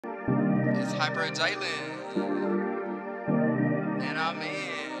It's Hyper Jalen, and I'm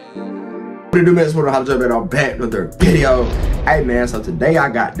in. What it do, man? It's what I'm back with another video. Hey man, so today I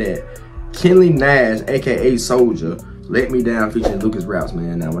got that KINDLYNXSH, aka Soldier, Let Me Down featuring LUCASRAPS,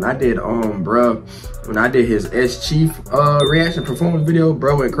 man. Now when I did when I did his S-Chief reaction performance video,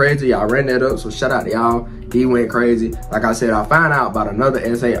 bro went crazy. I ran that up, so shout out to y'all. He went crazy. Like I said, I found out about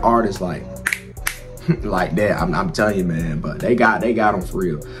another SA artist like that. I'm telling you, man. But they got him for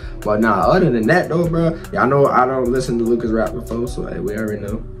real. But nah, other than that though, bro, y'all know I don't listen to LUCASRAPS before, so hey, we already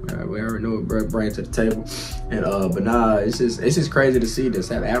know. We already know what bro brings to the table. And but nah, it's just crazy to see this.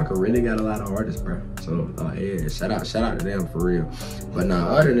 South Africa really got a lot of artists, bro. So yeah, shout out to them for real. But nah,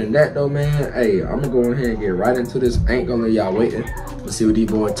 other than that though, man, hey, I'm gonna go ahead and get right into this. I ain't gonna let y'all waiting. Let's see what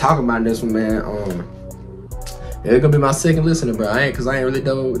these boys talking about this one, man. Yeah, it's gonna be my second listener, bro. Cause I ain't really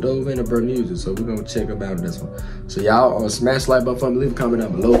dove into bro music, so we're gonna check about this one. So y'all smash the like button for me, leave a comment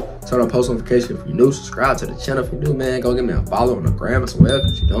down below, turn on post notification if you're new, subscribe to the channel if you're new, man. Go give me a follow on the gram as well,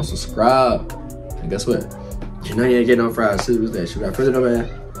 cause you don't subscribe. And guess what? You know you ain't getting no fried shit with that shit. Without further ado, man,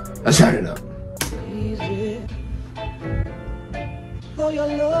 let's turn it up. For your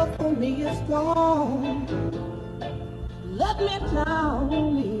love for me is strong. Let me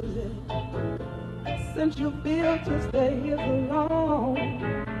down easy. Since you feel to stay here so long,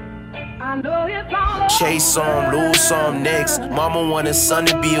 I know it's all chase some, lose some next. Mama want his son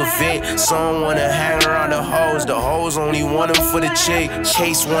to be a vet. Son wanna hang around the hoes only want him for the chick.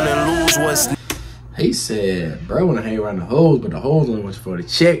 Chase wanna lose what's he said, bro wanna hang around the hoes, but the hoes only want you for the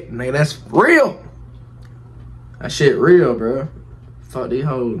chick. Nigga, that's real. That shit real, bro. Fuck these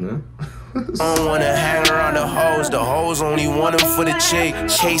hoes, man. Don't wanna hang around the hoes only want him for the chick.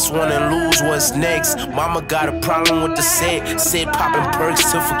 Chase wanna lose what's next. Mama got a problem with the said popping perks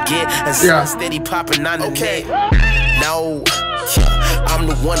to forget. And son steady popping on the net. No, I'm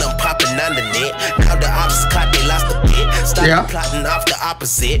the one I'm popping on the net. Now the ops caught, they lost the bit. Started plotting off the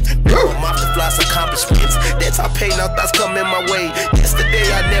opposite. Now I'm off the floss accomplishments. That's how pain now thoughts come in my way.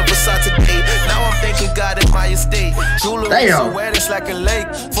 Yesterday I never saw today. Now I'm thanking God in my estate. Jewelry so wet it's like a lake.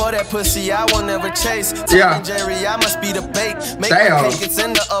 For that pussy I will never chase. Telling Jerry I must be the bake. Make my cake, it's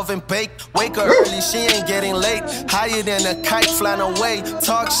in the oven bake. Wake her early, she ain't getting late. Higher than a kite flying away.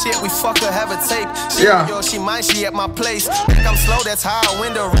 Talk shit, we fuck her, have a tape. She yo, she mine, she at my place. Think I'm slow, that's how I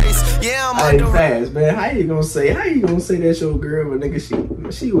win the race. Yeah, I'm fast, man. How you gonna say that's your girl, but nigga,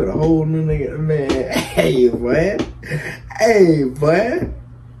 she with a whole new nigga, man. Hey, boy. Hey, boy.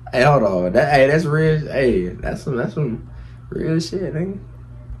 Hey, hold on. That's real. Hey, that's some real shit, nigga.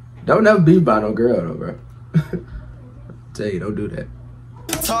 Don't never be by no girl though, bro. Tell you, don't do that.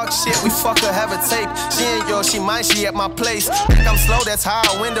 Talk shit, we fuck her, have a tape. She ain't yours, she mine, she at my place. Think I'm slow, that's how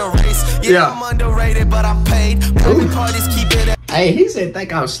I win the race. Yeah, I'm underrated, but I'm paid. Private parties keep it at hey, he said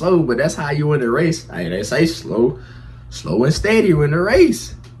think I'm slow, but that's how you win the race. Hey, they say slow and steady win the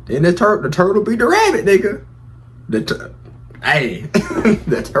race. Then the turtle beat the rabbit, nigga. Hey,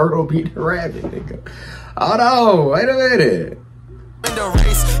 the turtle beat the rabbit, nigga. Hold on, wait a minute. In the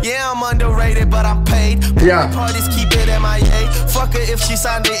race, yeah, I'm underrated, but I'm paid. Parties keep it MIA. Fuck her if she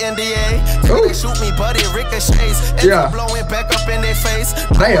signed the NDA. They shoot me, but it ricochets. And blowing back up in their face.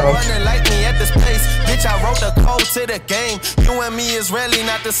 Running like me at this pace. Bitch, I wrote the code to the game. You and me is really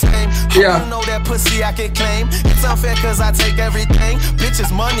not the same. You know that pussy I can claim. It's unfair cause I take everything. Bitches,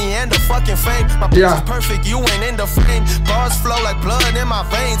 money, and the fucking fame. My bitch is perfect, you ain't in the frame. Bars flow like blood in my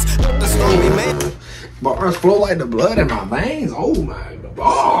veins. The story made. Bars flow like the blood in my veins. Oh my god,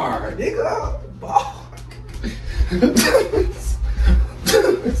 bar, nigga, bar.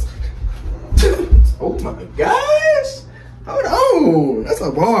 Oh my gosh, hold on, that's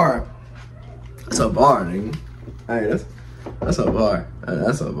a bar. That's a bar, nigga. Hey, that's a bar.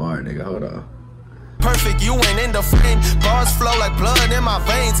 That's a bar, nigga. Hold on. Perfect, you ain't in the frame. Bars flow like blood in my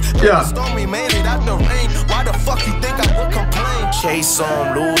veins. The stormy made it out the rain. Why the fuck you think I would complain? Chase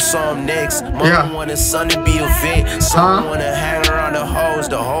some, lose some next. Mama want his son to be a vet. Son wanna hang around the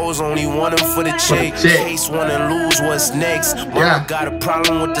hoes only want him for the chick. Chase wanna lose what's next. Mama got a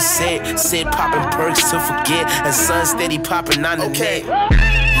problem with the said popping perks to forget. And son steady popping on the net.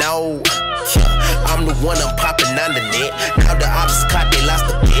 No, I'm the one I'm popping on the net. Now the ops caught, they lost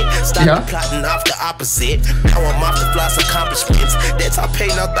the bit. Started plotting off the opposite. Now I'm off the floss accomplishments. That's how pain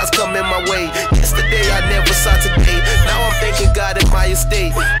now thoughts come in my way. Yesterday I never saw today. Now I'm thanking God in my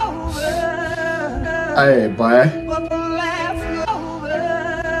estate. Hey, boy.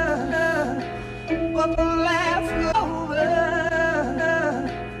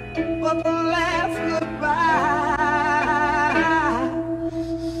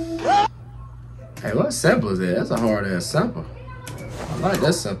 Hey, what sample is that? That's a hard ass sample. Like,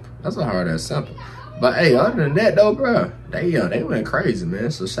 that's simple. That's a hard ass simple. But hey, other than that though, bro, they went crazy,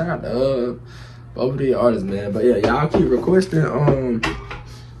 man. So shout out to both of these artists, man. But yeah, y'all keep requesting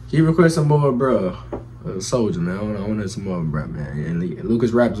more, bro. Soldier, man. I want some more, bro, man. And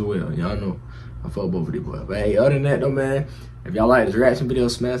LUCASRAPS as well. Y'all know I fuck both of these boys. But hey, other than that though, man, if y'all like this reaction video,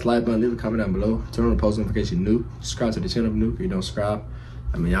 smash the like button, leave a comment down below. Turn on the post notification new. Subscribe to the channel if you're new. If you don't subscribe,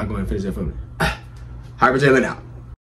 I mean, y'all go ahead and finish that for me. Hyper Jalen out.